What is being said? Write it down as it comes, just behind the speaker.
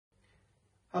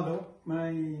Hello,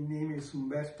 my name is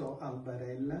Umberto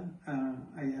Albarella.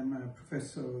 I am a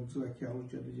professor of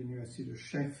Archaeology at the University of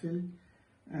Sheffield,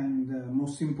 and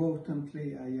most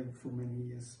importantly, I have for many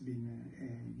years been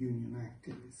a union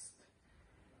activist.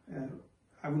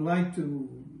 I would like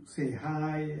to say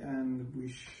hi and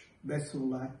wish best of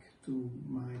luck to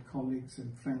my colleagues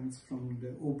and friends from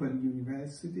the Open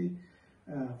University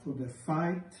for the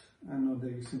fight. I know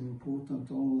there is an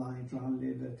important online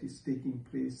rally that is taking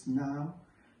place now,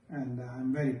 and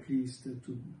I'm very pleased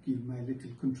to give my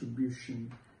little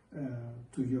contribution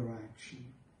to your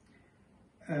action.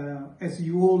 As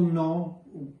you all know,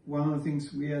 one of the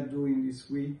things we are doing this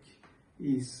week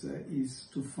is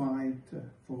to fight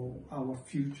for our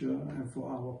future and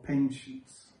for our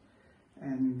pensions.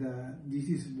 And this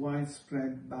is a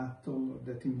widespread battle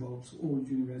that involves all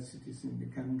universities in the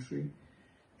country.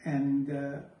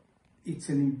 And it's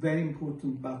a very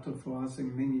important battle for us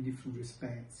in many different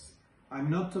respects. I'm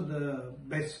not the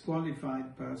best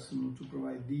qualified person to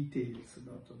provide details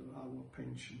about our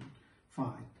pension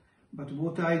fight, but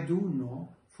what I do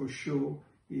know for sure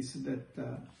is that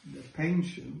the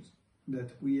pensions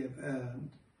that we have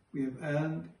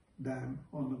earned them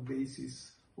on the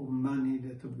basis of money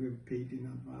that we have paid in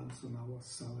advance on our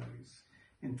salaries.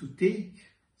 And to take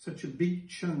such a big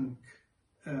chunk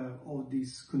of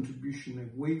this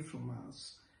contribution away from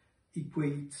us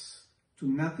equates to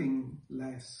nothing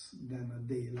less than a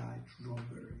daylight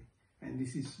robbery. And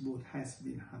this is what has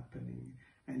been happening.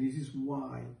 And this is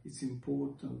why it's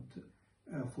important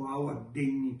for our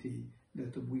dignity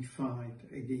that we fight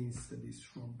against this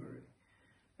robbery.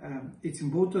 It's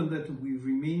important that we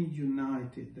remain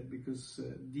united, because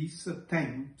this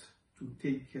attempt to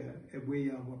take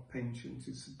away our pensions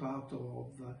is part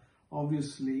of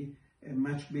obviously a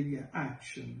much bigger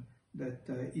action that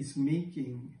is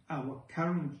making our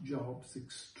current jobs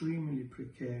extremely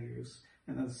precarious,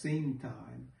 and at the same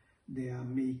time they are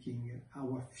making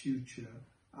our future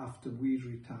after we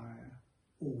retire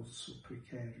also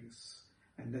precarious,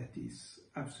 and that is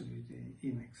absolutely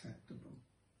unacceptable.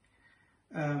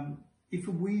 If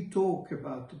we talk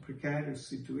about the precarious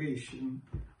situation,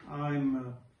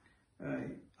 I'm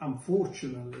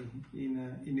unfortunately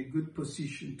in a good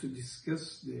position to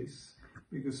discuss this,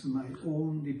 because my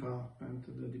own department,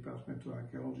 the Department of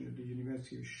Archaeology at the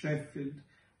University of Sheffield,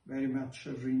 very much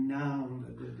a renowned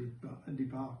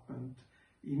department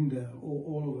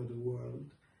all over the world,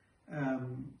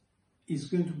 is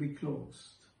going to be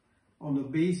closed on the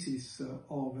basis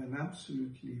of an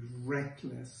absolutely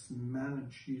reckless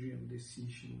managerial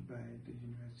decision by the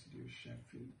University of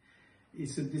Sheffield.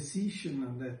 It's a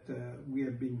decision that we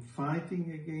have been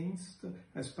fighting against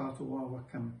as part of our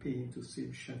campaign to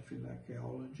save Sheffield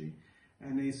archaeology,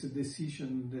 and it's a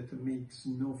decision that makes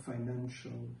no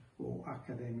financial or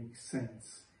academic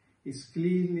sense. It's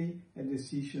clearly a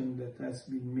decision that has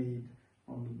been made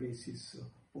on the basis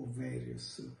of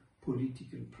various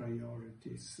political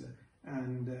priorities,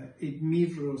 and it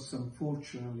mirrors,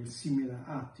 unfortunately, similar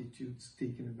attitudes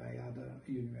taken by other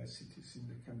universities in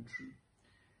the country.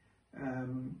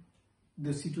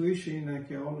 The situation in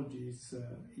archaeology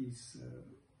is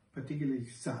particularly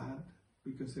sad,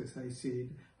 because, as I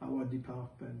said, our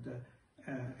department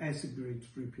has a great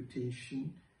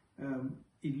reputation.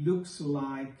 It looks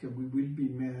like we will be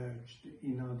merged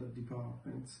in other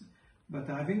departments, but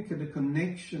I think the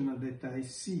connection that I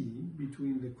see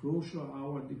between the closure of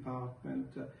our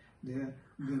department, the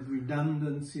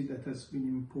redundancy that has been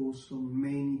imposed on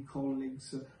many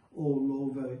colleagues all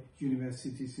over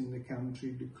universities in the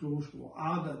country, the closure of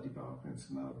other departments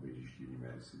in our British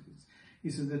universities,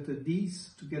 is that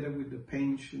these, together with the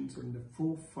pensions and the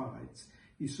four fights,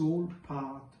 is all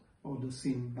part of the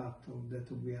same battle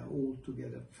that we are all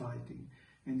together fighting.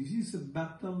 And this is a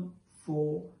battle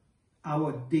for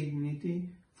our dignity,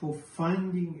 for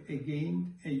finding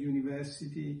again a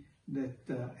university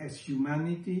that has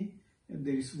humanity,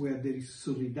 where there is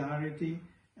solidarity,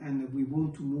 and we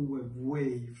want to move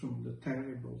away from the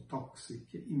terrible, toxic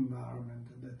environment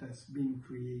that has been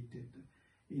created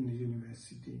in the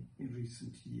university in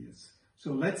recent years.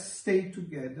 So let's stay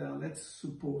together, let's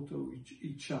support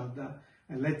each other,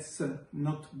 and let's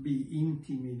not be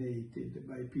intimidated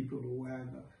by people who have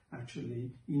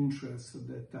actually interests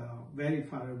that are very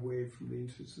far away from the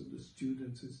interests of the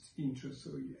students, interests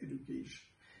of education,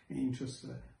 and interests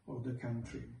of the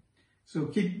country. So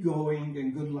keep going,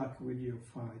 and good luck with your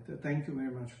fight. Thank you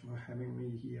very much for having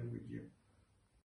me here with you.